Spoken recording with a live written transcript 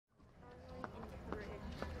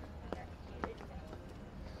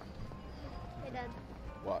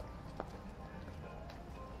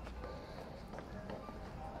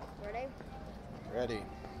Ready.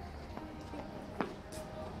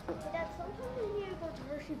 Dad, sometimes we need to go to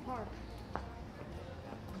Hershey Park.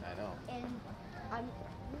 I know.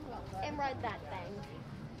 And ride that thing.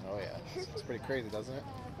 Oh yeah, it's pretty crazy, doesn't it?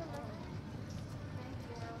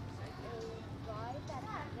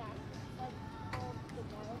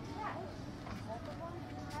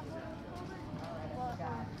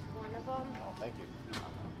 One of them. Oh, thank you.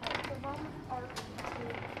 Both of them are the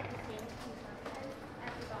same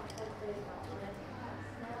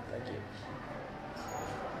Thank you.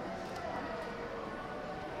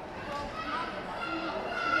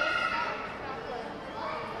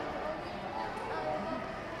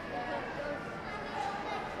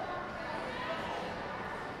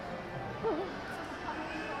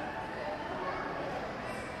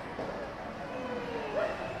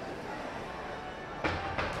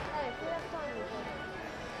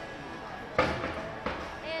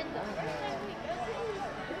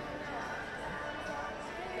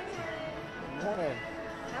 Morning.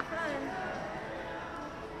 Have fun.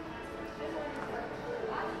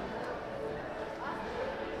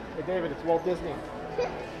 Hey David, it's Walt Disney. Yeah,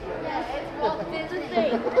 it's Walt Disney.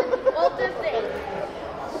 Walt Disney.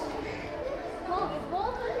 Look, it's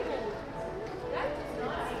Walt Disney.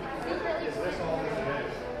 Is this all it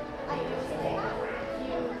is? I used to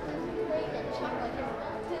you create a chocolate in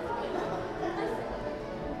Walt Disney.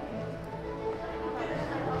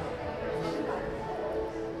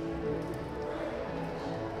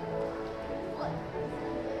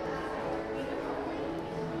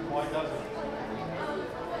 Why doesn't it?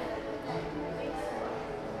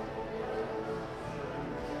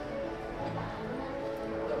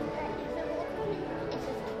 It's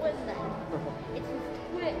his twin then. It's his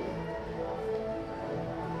twin.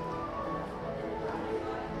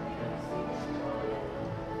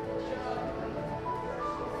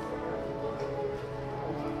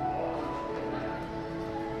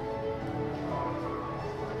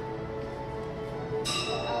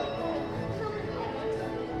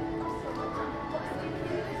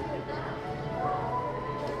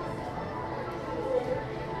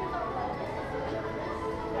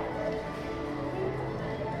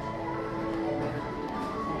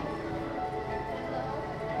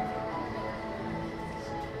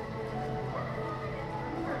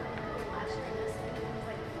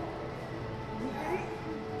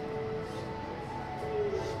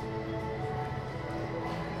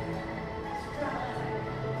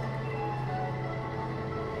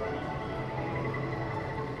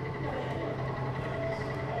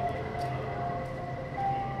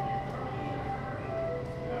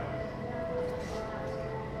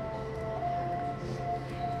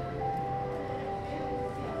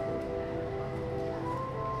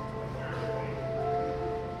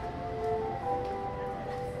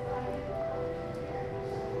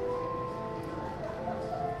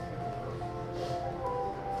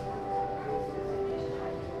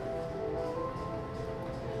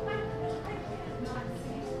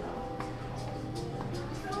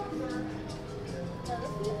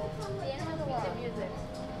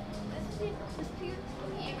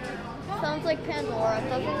 Sounds like Pandora,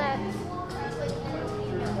 doesn't that?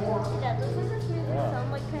 Yeah, doesn't this music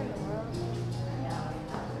sound like Pandora?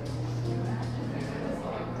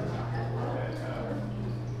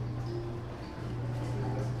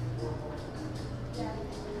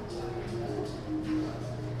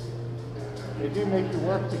 They do make you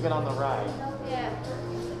work to get on the ride. Yeah.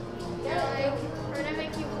 They're like, we're gonna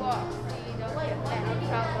make you walk so you don't get fat on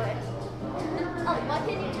chocolate. Oh, why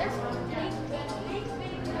can't you just take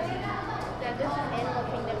yeah, this is Animal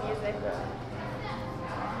Kingdom music.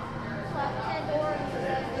 Pandora.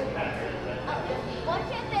 Why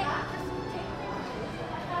can't they just take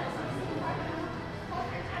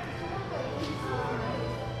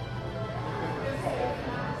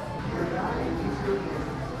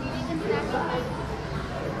Do you need to snack behind?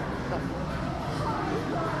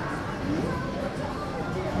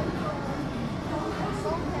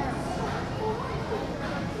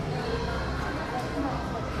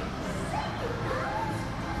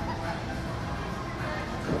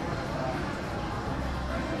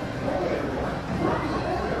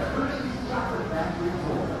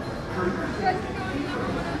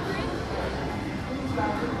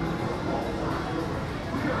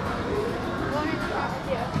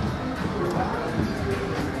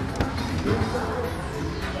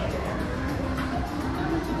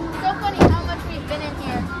 So funny how much we've been in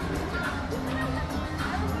here.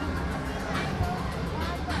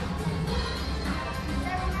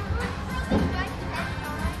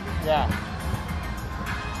 Yeah.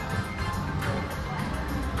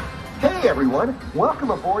 Hey everyone,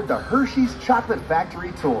 welcome aboard the Hershey's Chocolate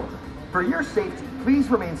Factory Tour. For your safety, Please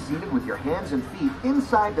remain seated with your hands and feet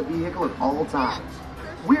inside the vehicle at all times.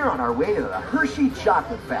 We're on our way to the Hershey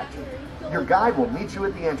Chocolate Factory. Your guide will meet you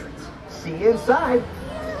at the entrance. See you inside.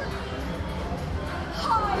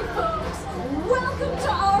 Hi, folks. Welcome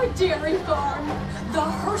to our dairy farm. The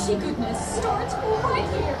Hershey goodness starts right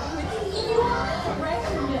here with your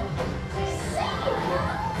brand milk.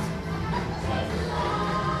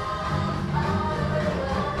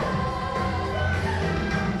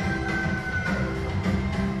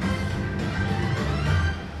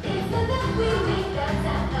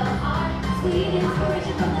 Sweet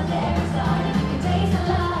inspiration from the very start, and you can taste the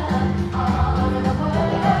love all over the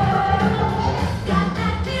world. Got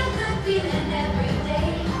that feel-good feeling every day.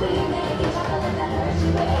 We make it chocolate the Hershey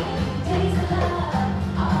way. Taste the love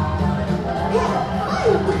all over the world. Yeah, hi,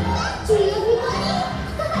 good luck to you,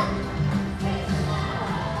 everybody. Taste the love.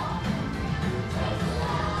 Taste the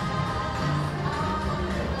love all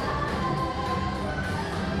over the world.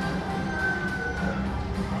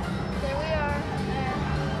 There we are.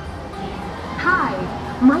 Hi,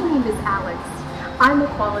 my name is Alex. I'm a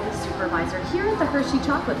quality supervisor here at the Hershey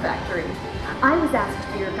Chocolate Factory. I was asked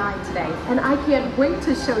to be your guide today, and I can't wait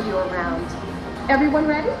to show you around. Everyone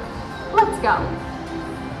ready? Let's go.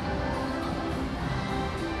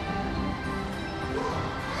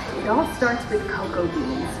 It all starts with cocoa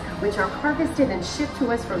beans, which are harvested and shipped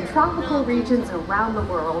to us from tropical regions around the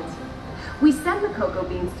world. We send the cocoa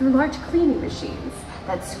beans through large cleaning machines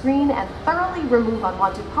that screen and thoroughly remove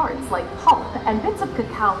unwanted parts like pulp and bits of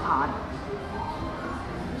cacao pod.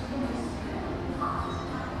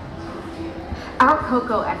 Our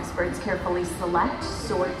cocoa experts carefully select,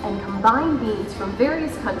 sort, and combine beans from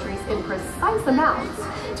various countries in precise amounts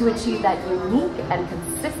to achieve that unique and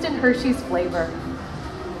consistent Hershey's flavor.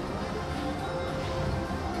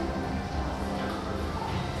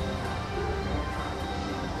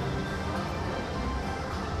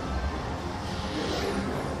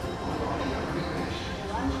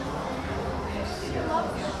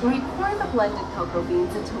 We pour the blended cocoa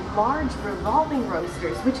beans into large revolving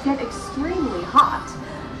roasters which get extremely hot.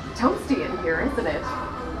 Toasty in here, isn't it?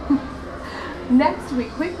 Next, we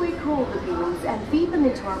quickly cool the beans and feed them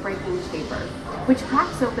into our breaking chamber, which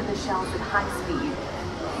cracks open the shells at high speed.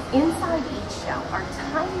 Inside each shell are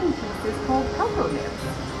tiny pieces called cocoa nibs.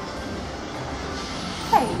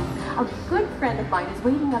 Hey, a good friend of mine is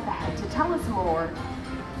waiting up ahead to tell us more.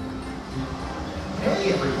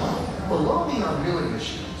 Hey everyone, below me are milling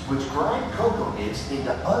machines which grind cocoa nibs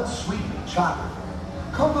into unsweetened chocolate.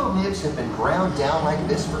 Cocoa nibs have been ground down like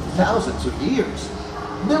this for thousands of years.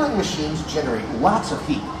 Milling machines generate lots of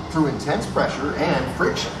heat through intense pressure and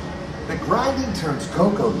friction. The grinding turns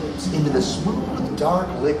cocoa nibs into the smooth, dark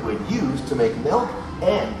liquid used to make milk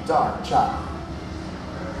and dark chocolate.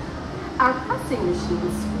 Our pressing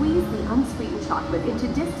machines squeeze the unsweetened chocolate into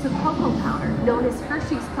discs of cocoa powder known as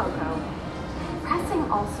Hershey's cocoa. Pressing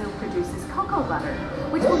also produces cocoa butter,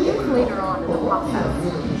 which we'll use later on in the process.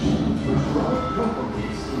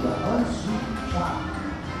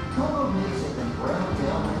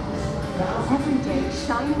 Every day,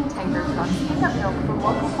 shining tanker trucks pick up milk from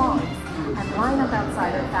local farms and line up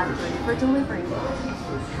outside our factory for delivery.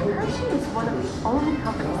 Hershey is one of the only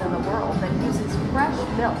companies in the world that uses fresh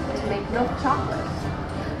milk to make milk chocolate.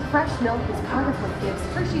 Fresh milk is part of what gives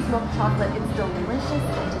Hershey's milk chocolate its delicious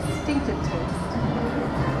and distinctive taste.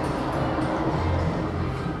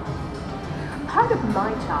 Part of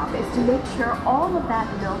my job is to make sure all of that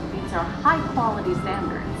milk meets our high-quality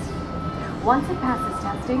standards. Once it passes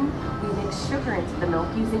testing, we mix sugar into the milk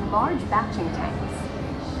using large batching tanks.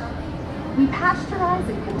 We pasteurize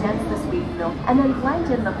and condense the sweetened milk and then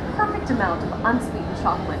blend in the perfect amount of unsweetened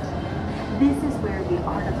chocolate. This is where the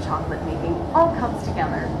art of chocolate making all comes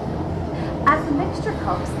together. As the mixture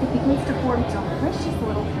cooks, it begins to form delicious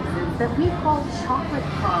little pieces that we call chocolate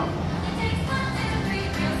crumbs.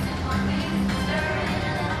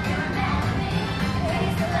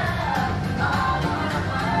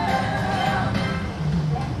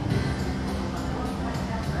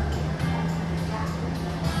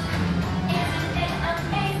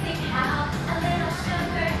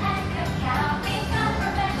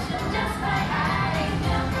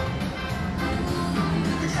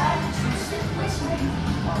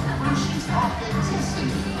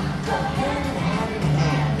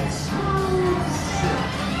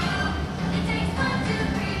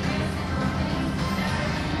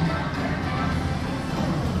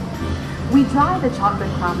 We dry the chocolate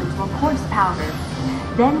crumb into a coarse powder.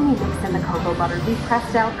 Then we mix in the cocoa butter we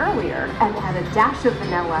pressed out earlier and add a dash of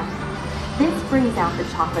vanilla. This brings out the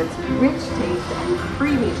chocolate's rich taste and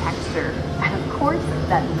creamy texture, and of course,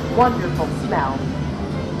 that wonderful smell.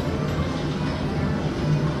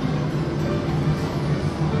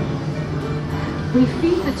 We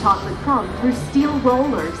feed the chocolate crumb through steel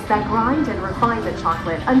rollers that grind and refine the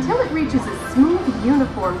chocolate until it reaches a smooth,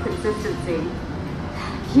 uniform consistency.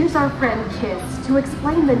 Here's our friend Kiss to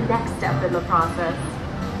explain the next step in the process.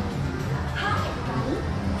 Hi, everybody.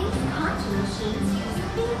 These conching machines use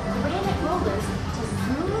big granite rollers to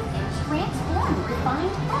smooth and transform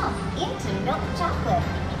refined crumb into milk chocolate.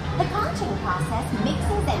 The conching process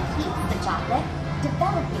mixes and heats the chocolate,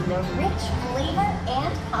 developing the rich flavor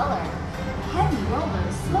and color. Heavy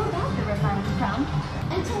rollers smooth out the refined crumb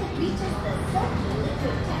until it reaches the silky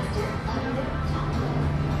liquid texture of milk chocolate.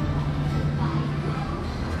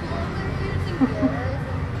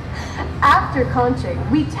 After conching,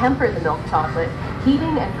 we temper the milk chocolate,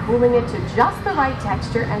 heating and cooling it to just the right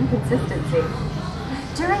texture and consistency.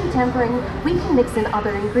 During tempering, we can mix in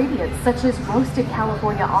other ingredients such as roasted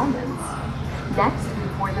California almonds. Next, we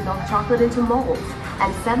pour the milk chocolate into molds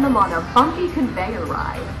and send them on a bumpy conveyor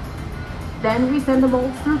ride. Then we send the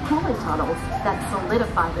molds through cooling tunnels that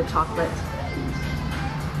solidify the chocolate.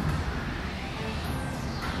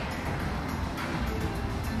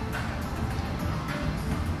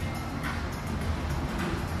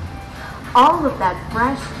 All of that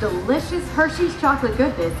fresh, delicious Hershey's chocolate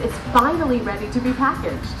goodness is finally ready to be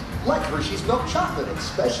packaged. Like Hershey's milk chocolate in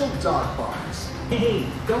special dog bars. Hey,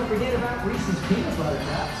 don't forget about Reese's peanut butter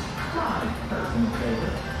cups. My personal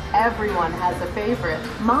favorite. Everyone has a favorite.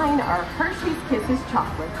 Mine are Hershey's Kisses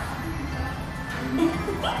chocolates.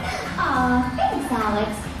 Aw, thanks,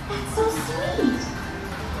 Alex. That's so sweet.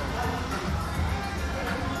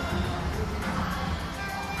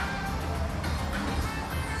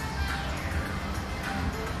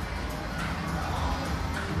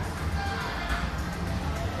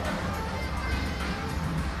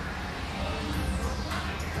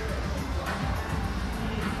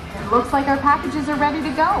 Looks like our packages are ready to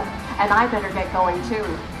go, and I better get going too.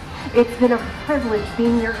 It's been a privilege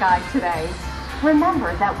being your guide today.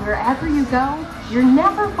 Remember that wherever you go, you're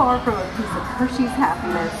never far from a piece of Hershey's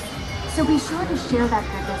happiness. So be sure to share that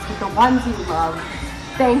goodness with the ones you love.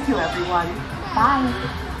 Thank you, everyone.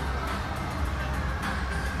 Bye.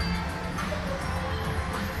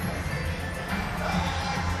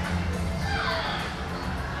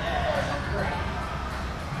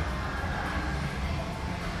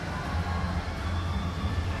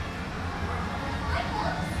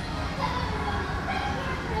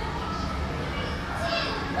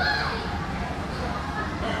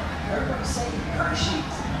 Everybody say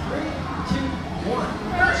Hershey's. 3, 2, 1.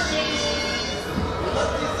 Hershey's!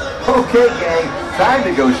 Okay, gang, time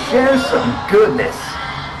to go share some goodness.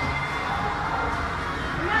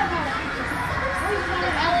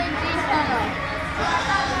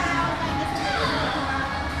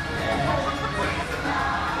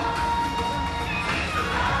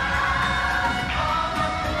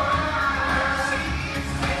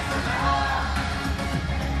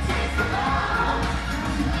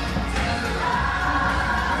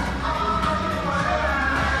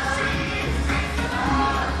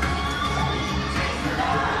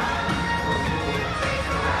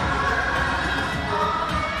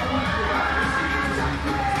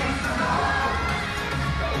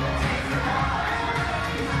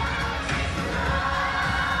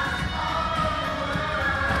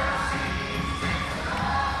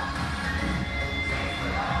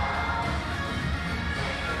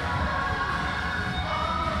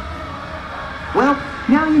 Well,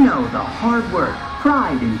 now you know the hard work,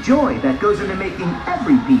 pride, and joy that goes into making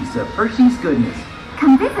every piece of Hershey's goodness.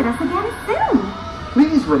 Come visit us again soon.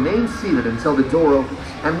 Please remain seated until the door opens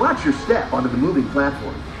and watch your step onto the moving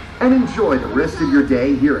platform. And enjoy the rest of your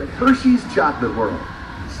day here at Hershey's Chocolate World.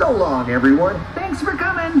 So long, everyone. Thanks for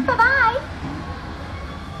coming. Bye-bye.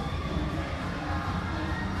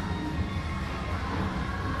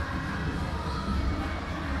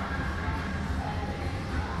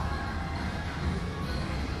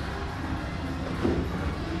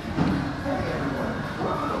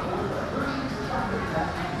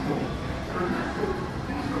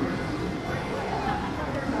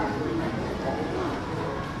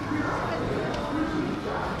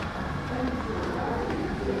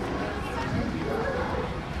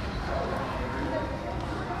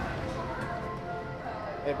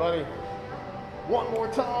 Hey, buddy. One more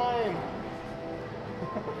time.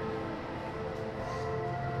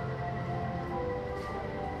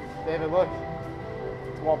 David, look.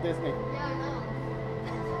 It's Walt Disney. Yeah, I know.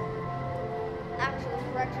 Actual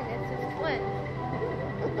correction, it's his twin.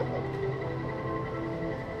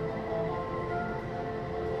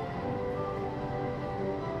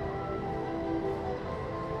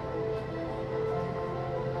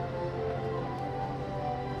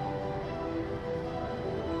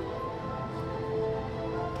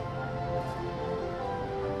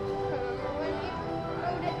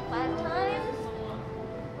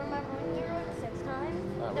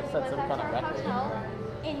 just had some went back kind to of our record. hotel,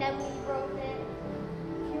 and then we wrote it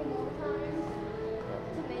a few more times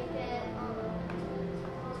to make it,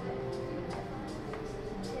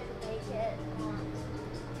 to make it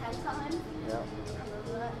 10 times. Yeah. I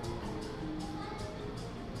remember that.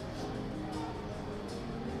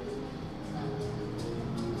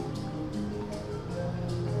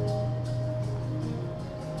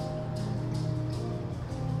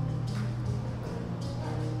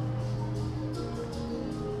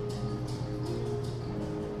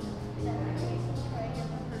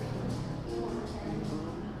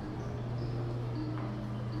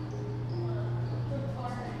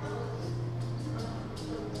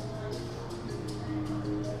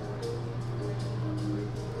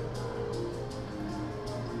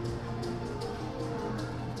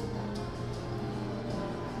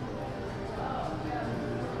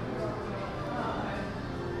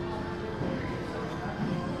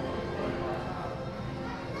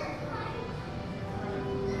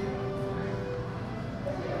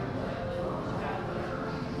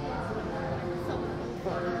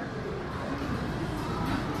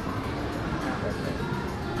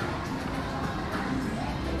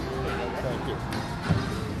 Thank you.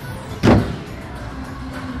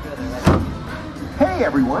 Hey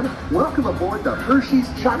everyone, welcome aboard the Hershey's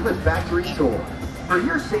Chocolate Factory tour. For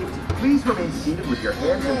your safety, please remain seated with your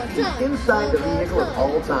hands and feet inside the vehicle at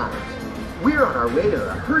all times. We're on our way to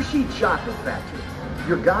the Hershey Chocolate Factory.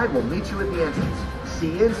 Your guide will meet you at the entrance.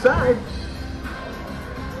 See you inside.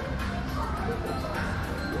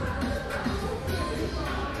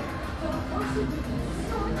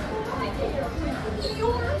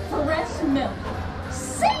 Your fresh milk.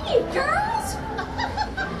 Sing it, girls!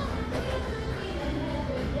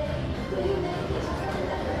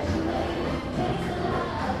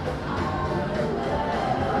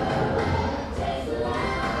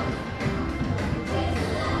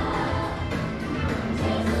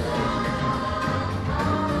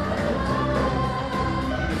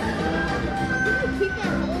 Keep it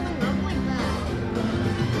holding up like that.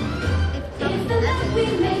 It's the love we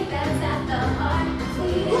make that's at the heart.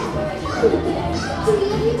 Sweetest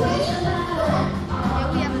version of the Yeah,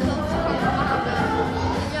 we have to go to Carbonaga.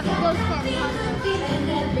 We have to go to Carbonaga. feeling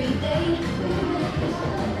every day.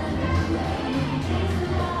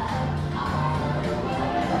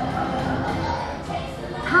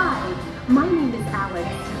 Hi, my name is Alex.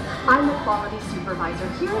 I'm a quality supervisor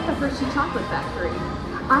here at the Hershey Chocolate Factory.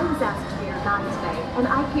 I was asked to be your guide today, and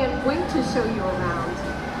I can't wait to show you around.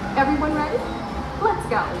 Everyone ready? Let's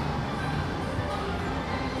go.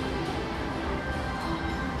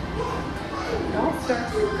 It all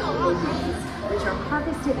starts with cocoa beans, which are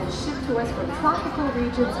harvested and shipped to us from tropical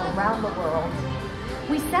regions around the world.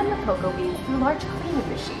 We send the cocoa beans through large cleaning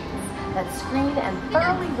machines that screen and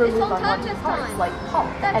thoroughly remove unwanted parts like pulp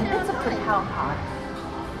and bits of cacao pod.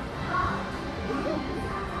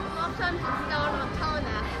 Sometimes it's not on time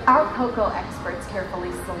after. Our cocoa experts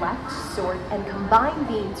carefully select, sort, and combine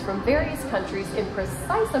beans from various countries in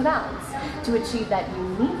precise amounts to achieve that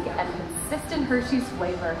unique and consistent Hershey's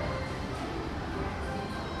flavor.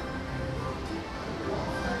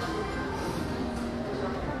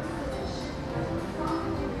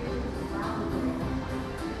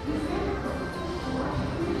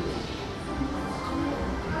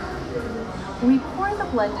 We pour the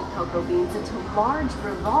blended cocoa beans into large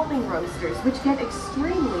revolving roasters which get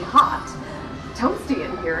extremely hot. Toasty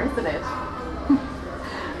in here, isn't it?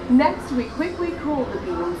 Next, we quickly cool the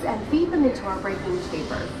beans and feed them into our breaking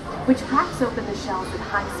chamber, which cracks open the shells at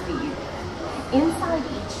high speed. Inside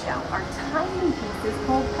each shell are tiny pieces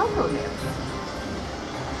called cocoa nibs.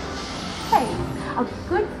 Hey, a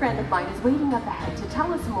good friend of mine is waiting up ahead to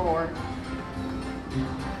tell us more.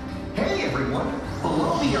 Hey everyone,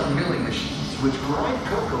 below me are milling machines which grind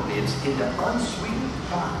cocoa nibs into unsweetened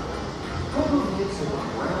chocolate. Cocoa nibs have been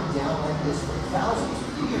ground down like this for thousands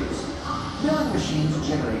of years. Milling machines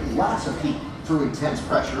generate lots of heat through intense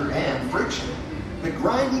pressure and friction. The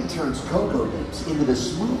grinding turns cocoa nibs into the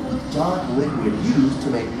smooth, dark liquid used to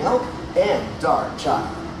make milk and dark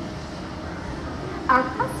chocolate. Our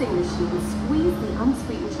pressing machines squeeze the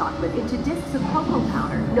unsweetened chocolate into discs of cocoa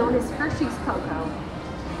powder known as Hershey's cocoa.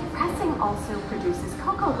 Pressing also produces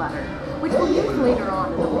cocoa butter, which we'll use later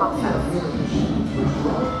on in the process.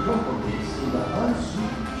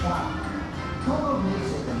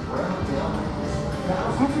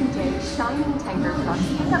 Every day, shining tanker trucks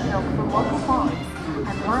pick up milk from local farms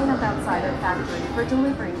and line up outside our factory for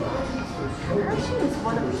delivery. Hershey is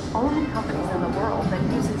one of the only companies in the world that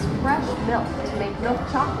uses fresh milk to make milk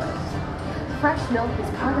chocolate. Fresh milk is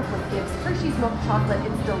part of what gives Hershey's milk chocolate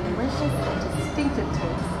its delicious and distinctive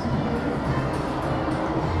taste.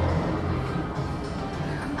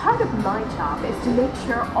 Part of my job is to make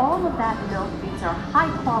sure all of that milk meets our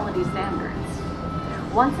high-quality standards.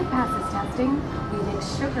 Once it passes testing, we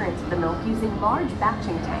mix sugar into the milk using large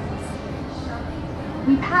batching tanks.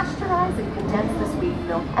 We pasteurize and condense the sweet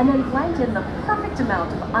milk and then blend in the perfect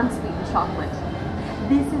amount of unsweetened chocolate.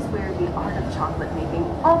 This is where the art of chocolate making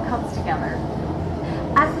all comes together.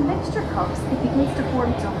 As the mixture cooks, it begins to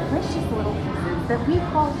form delicious little pieces that we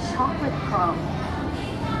call chocolate crumbs.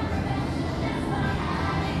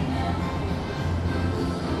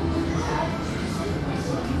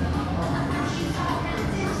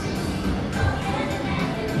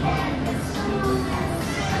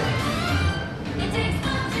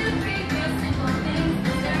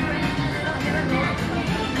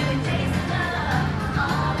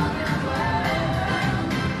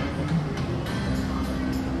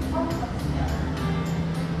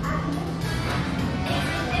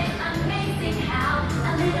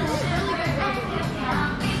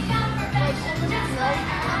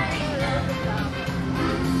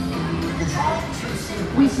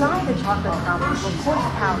 We dry the chocolate crumb into a coarse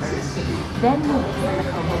powder. Then we mix in the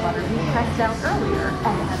cocoa butter we pressed out earlier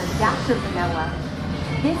and add a dash of vanilla.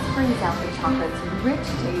 This brings out the chocolate's rich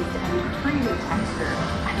taste and creamy texture,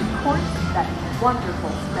 and of course, that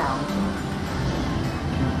wonderful smell.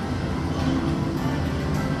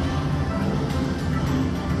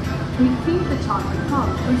 We feed the chocolate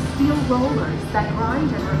crumb through steel rollers that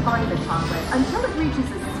grind and refine the chocolate until it reaches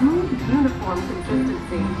a smooth, uniform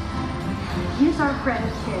consistency. Here's our friend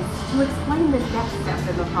Kiss to explain the next step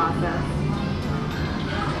in the process.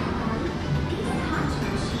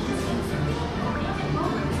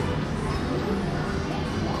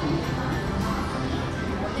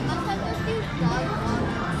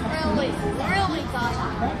 Really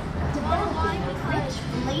good. Developing rich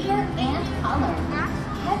flavor and color.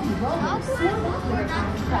 Heavy rollers smooth out the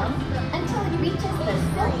refined crumb until it reaches the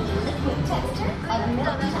silky liquid texture of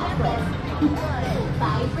milk chocolate.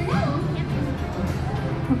 Bye for now.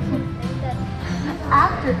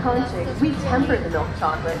 After conching, we temper the milk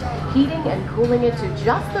chocolate, heating and cooling it to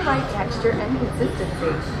just the right texture and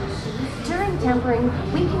consistency. During tempering,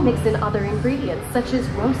 we can mix in other ingredients such as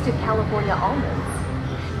roasted California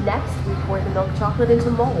almonds. Next, we pour the milk chocolate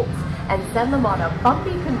into molds and send them on a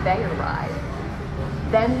bumpy conveyor ride.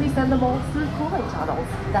 Then we send the molds through cooling tunnels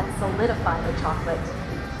that solidify the chocolate.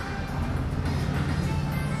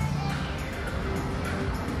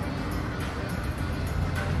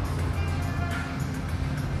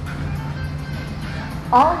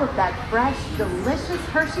 All of that fresh, delicious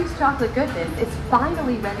Hershey's chocolate goodness is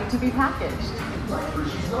finally ready to be packaged. Like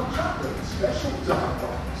Hershey's milk chocolate, special dog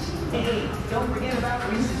bars. Hey, don't forget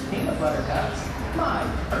about Reese's peanut butter cups. My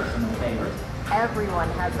personal favorite. Everyone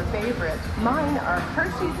has a favorite. Mine are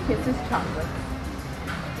Hershey's Kisses chocolate.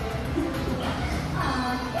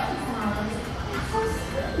 So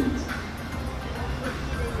sweet.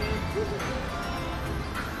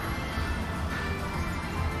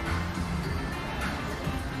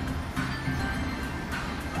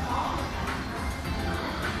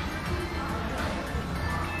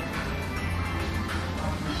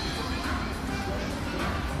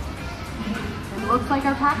 Looks like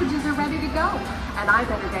our packages are ready to go, and I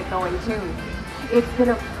better get going too. It's been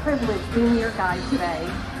a privilege being your guide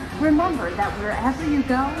today. Remember that wherever you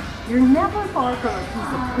go, you're never far from a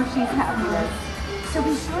piece of Hershey's happiness. So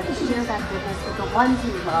be sure to share that goodness with the ones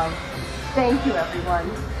you love. Thank you,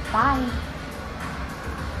 everyone. Bye.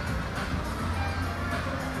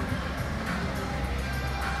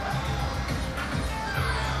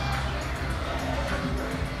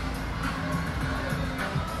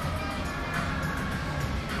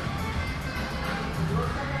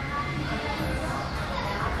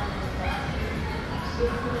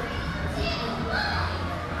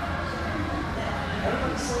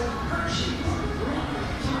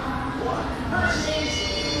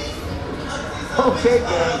 Okay,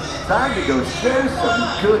 gang, time to go share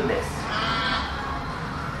some goodness.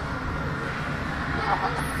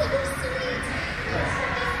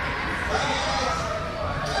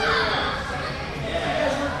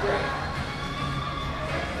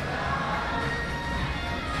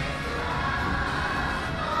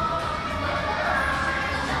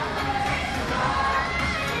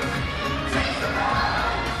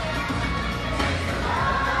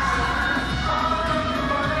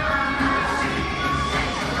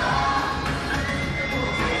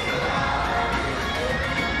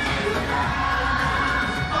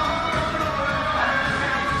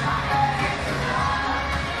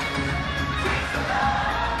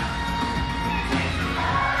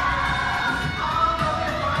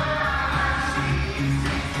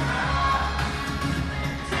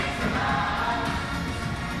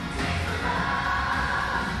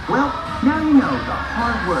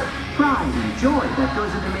 hard work, pride, and joy that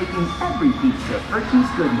goes into making every piece of Hershey's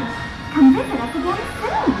goodness. Come visit us again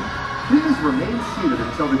soon. Please remain seated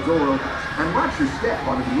until the door opens and watch your step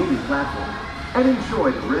onto the moving platform. And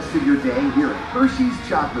enjoy the rest of your day here at Hershey's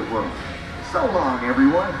Chocolate World. So long,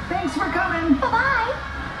 everyone. Thanks for coming. Bye-bye.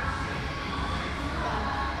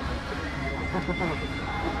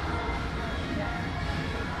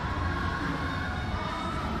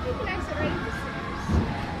 You can exit right into stairs.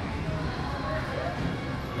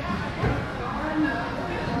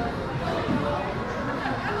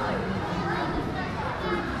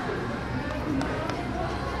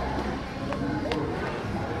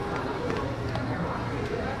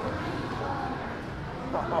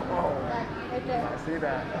 Right there. I see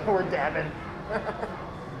that. We're dabbing. That's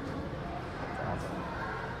awesome.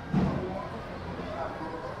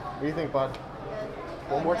 What do you think, bud?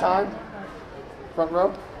 One more time? Front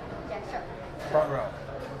row? Yeah, sure. Front row.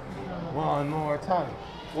 One more time.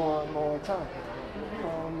 One more time.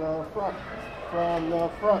 From the front. From the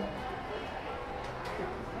front.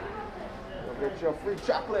 You'll get your free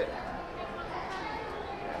chocolate.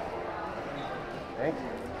 Thank you.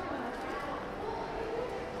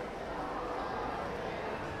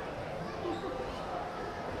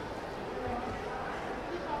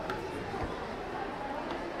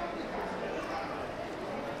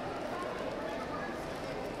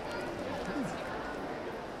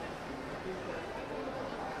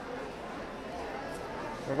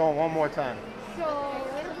 We're going one more time. So,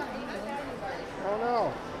 Oh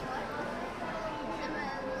no.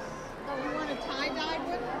 do you want a tie-dye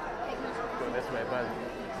one? Go this way, bud.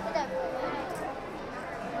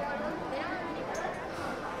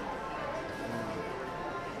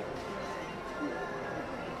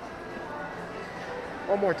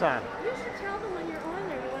 One more time. You should tell them when you're on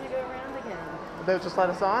there you want to go around again. They'll just let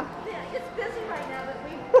us on? Yeah, it's busy right now, but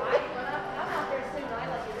I'm out there soon. I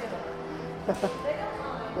like to do it.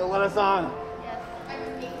 They'll let us on. Yes. I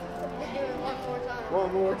mean, we'll do it one more time.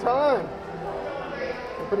 One more time.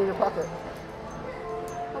 We'll put it in your pocket.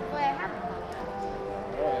 Hopefully I have it.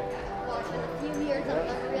 Well, it's been a few years I'm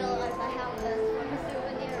going to realize I have this from a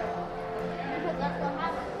souvenir. Because that's what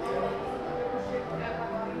happens.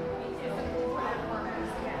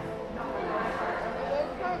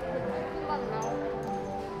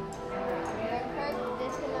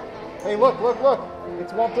 Hey, look, look, look.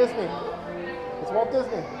 It's Walt Disney. It's Walt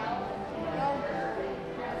Disney.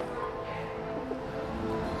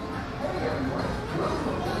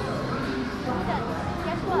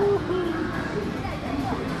 Guess what?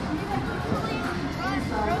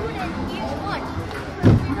 Wrote in each one.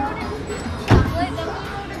 We wrote in chocolate, then we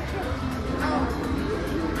wrote in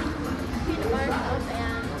peanut butter stuff,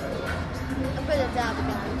 and a bit of dab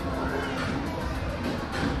again.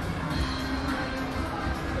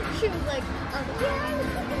 She was like, yeah.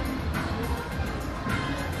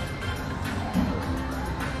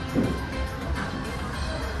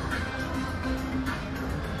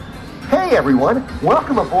 Hey everyone,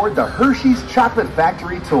 welcome aboard the Hershey's Chocolate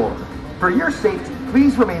Factory Tour. For your safety,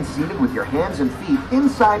 please remain seated with your hands and feet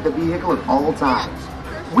inside the vehicle at all times.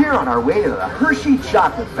 We're on our way to the Hershey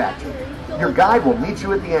Chocolate Factory. Your guide will meet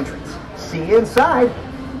you at the entrance. See you inside.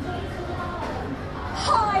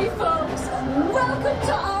 Hi, folks. Welcome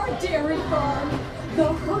to our dairy farm.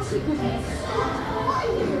 The Hershey goodness right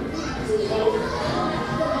here.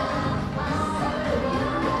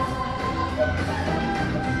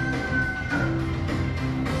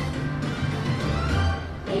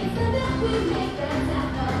 It's the milk we make that's at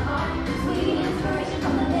the heart. Sweet inspiration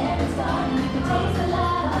from the very start. You can taste the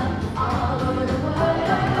love all over the world.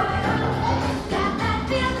 Got that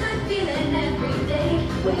feel-good feeling every day.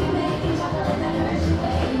 We're making chocolate the Hershey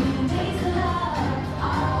way. You can taste the love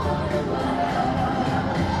all over the world.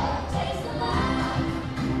 Taste the love.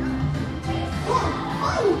 Taste the love.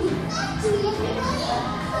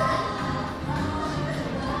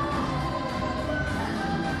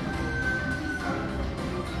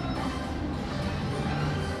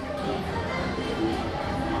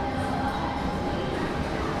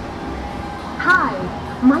 Hi,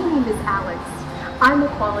 my name is Alex. I'm a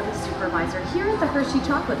quality supervisor here at the Hershey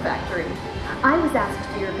Chocolate Factory. I was asked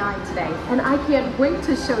to be your guide today, and I can't wait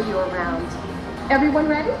to show you around. Everyone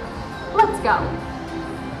ready? Let's go.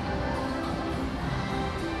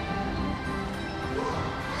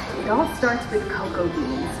 It all starts with cocoa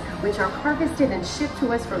beans, which are harvested and shipped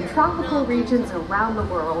to us from tropical regions around the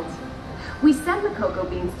world. We send the cocoa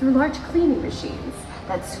beans through large cleaning machines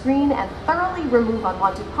that screen and thoroughly remove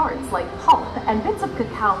unwanted parts like pulp and bits of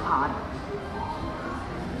cacao pod.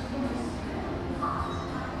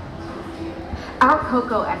 Our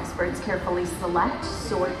cocoa experts carefully select,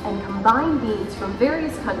 sort, and combine beans from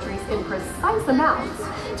various countries in precise amounts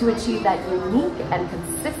to achieve that unique and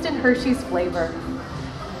consistent Hershey's flavor.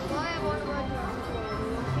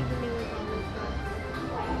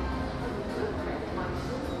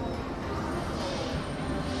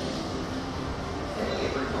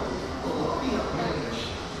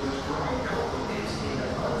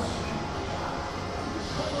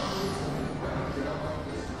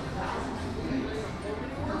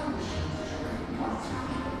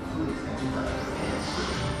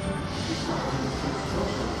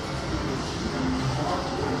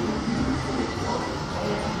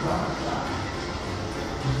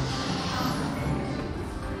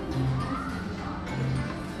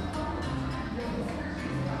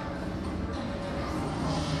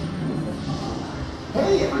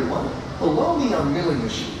 Hey everyone! Below me are milling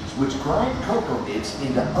machines which grind cocoa nibs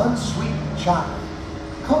into unsweetened chocolate.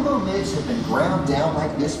 Cocoa nibs have been ground down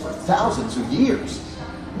like this for thousands of years.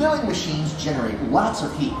 Milling machines generate lots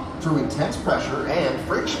of heat through intense pressure and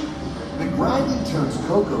friction. The grinding turns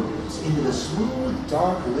cocoa nibs into the smooth,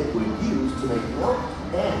 dark liquid used to make milk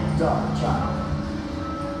and dark chocolate.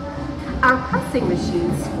 Our pressing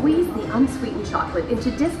machines squeeze the unsweetened chocolate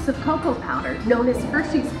into discs of cocoa powder known as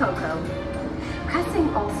Hershey's cocoa. Pressing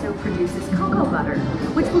also produces cocoa butter,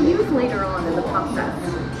 which we'll use later on in the process.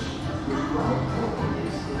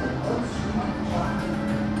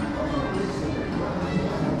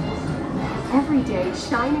 Every day,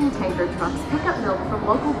 shining tanker trucks pick up milk from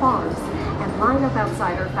local farms and line up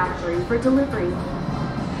outside our factory for delivery.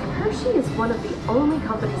 Hershey is one of the only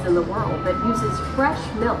companies in the world that uses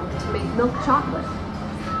fresh milk to make milk chocolate.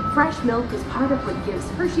 Fresh milk is part of what gives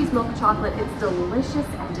Hershey's milk chocolate its delicious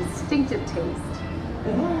and distinctive taste.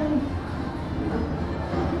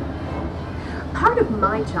 Part of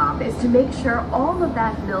my job is to make sure all of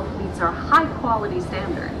that milk meets our high-quality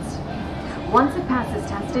standards. Once it passes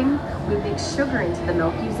testing, we mix sugar into the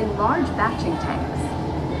milk using large batching tanks.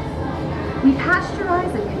 We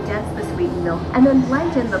pasteurize and condense the sweetened milk and then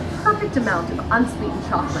blend in the perfect amount of unsweetened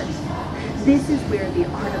chocolate. This is where the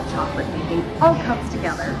art of chocolate making all comes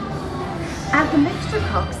together. As the mixture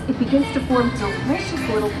cooks, it begins to form delicious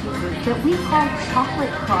little pieces that we call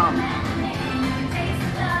chocolate crumbs.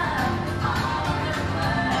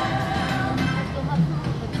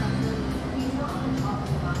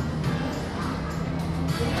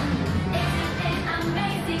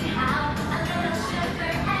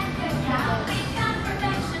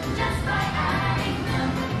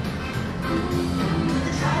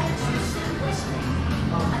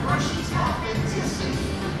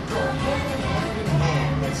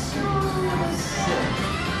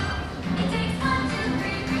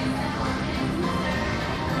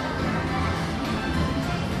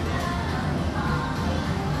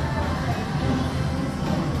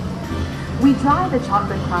 We dry the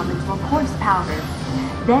chocolate crumb into a coarse powder.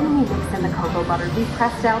 Then we mix in the cocoa butter we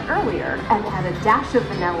pressed out earlier and add a dash of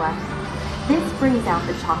vanilla. This brings out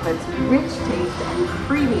the chocolate's rich taste and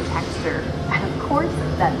creamy texture, and of course,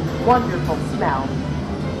 that wonderful smell.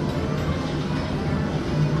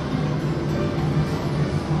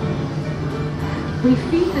 We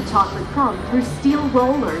feed the chocolate crumb through steel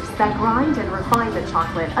rollers that grind and refine the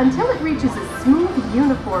chocolate until it reaches a smooth,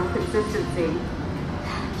 uniform consistency.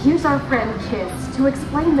 Here's our friend Kiss to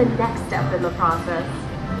explain the next step in the process.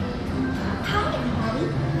 Hi everybody!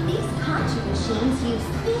 These concha machines use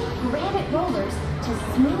big granite rollers to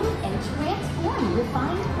smooth and transform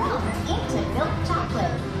refined crumbs into milk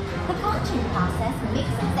chocolate. The conching process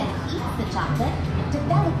mixes and heats the chocolate,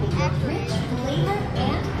 developing a rich flavor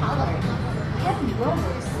and color. Heavy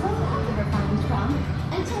rollers slow out the refined crumb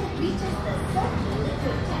until it reaches the silky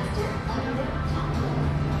liquid texture of milk chocolate.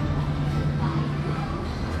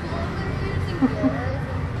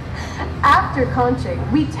 After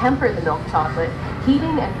conching, we temper the milk chocolate,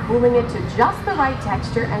 heating and cooling it to just the right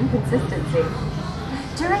texture and consistency.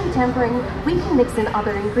 During tempering, we can mix in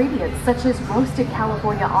other ingredients such as roasted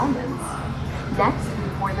California almonds. Next, we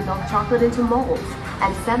pour the milk chocolate into molds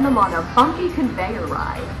and send them on a bumpy conveyor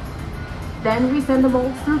ride. Then we send the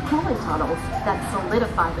molds through cooling tunnels that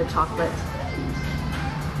solidify the chocolate.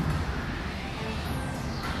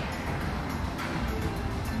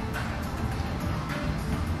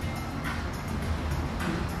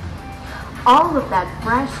 All of that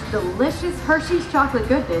fresh, delicious Hershey's chocolate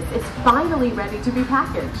goodness is finally ready to be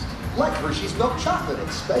packaged. Like Hershey's milk chocolate in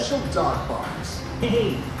special dog bars.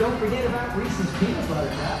 Hey, don't forget about Reese's peanut butter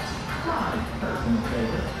cups. My personal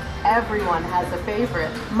favorite. Everyone has a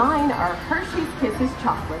favorite. Mine are Hershey's Kisses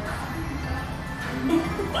chocolates.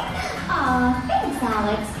 Aw, thanks,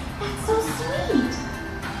 Alex. That's so sweet.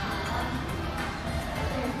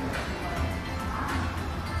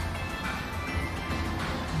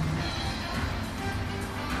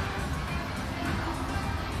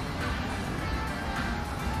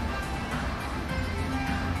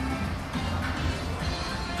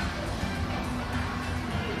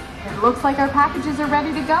 looks like our packages are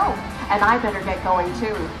ready to go, and I better get going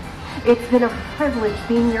too. It's been a privilege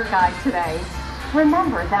being your guide today.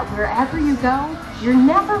 Remember that wherever you go, you're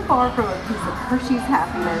never far from a piece of Hershey's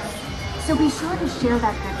happiness. So be sure to share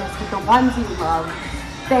that goodness with the ones you love.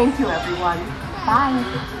 Thank you, everyone. Bye.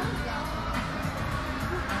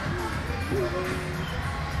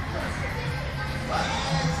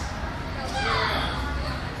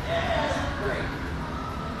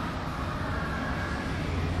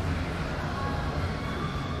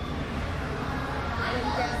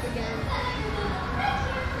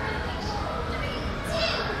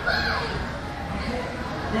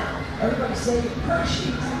 Now, everybody say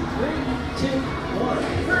Hershey's. 3, 2, 1.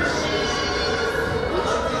 Hershey's.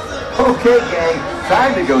 Okay, gang,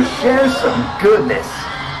 time to go share some goodness.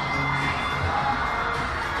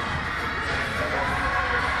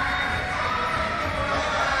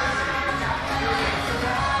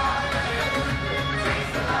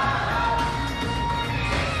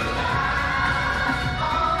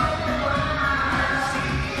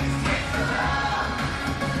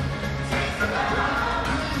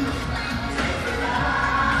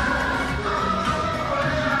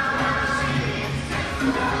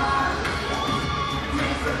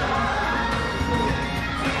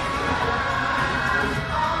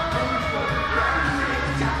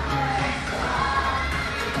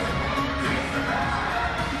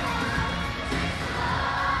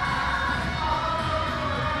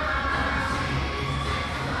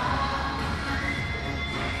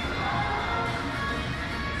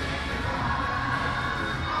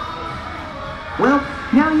 Well,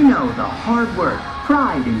 now you know the hard work,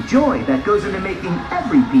 pride, and joy that goes into making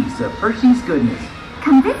every piece of Hershey's goodness.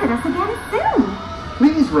 Come visit us again soon.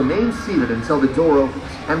 Please remain seated until the door opens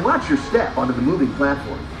and watch your step onto the moving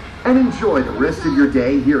platform. And enjoy the rest of your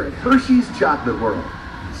day here at Hershey's Chocolate World.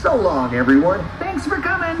 So long, everyone. Thanks for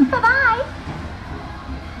coming. Bye-bye.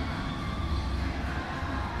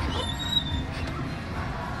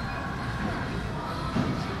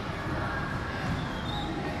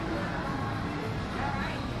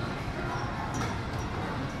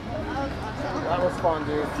 That was fun,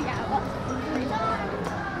 dude.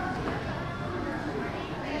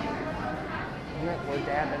 We're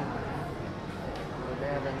dabbing. We're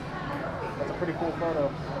dabbing. That's a pretty cool photo.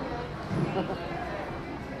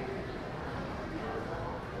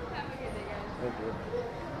 Thank you.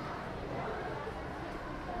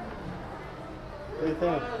 What do you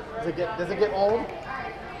think? Does it get old?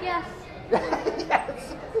 Yes.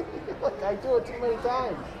 Yes. Like I do it too many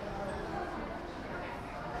times.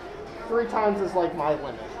 3 times is like my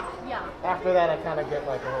limit. Yeah. After that, I kind of get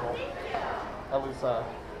like a little, I lose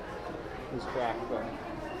track. But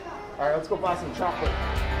all right, let's go buy some chocolate.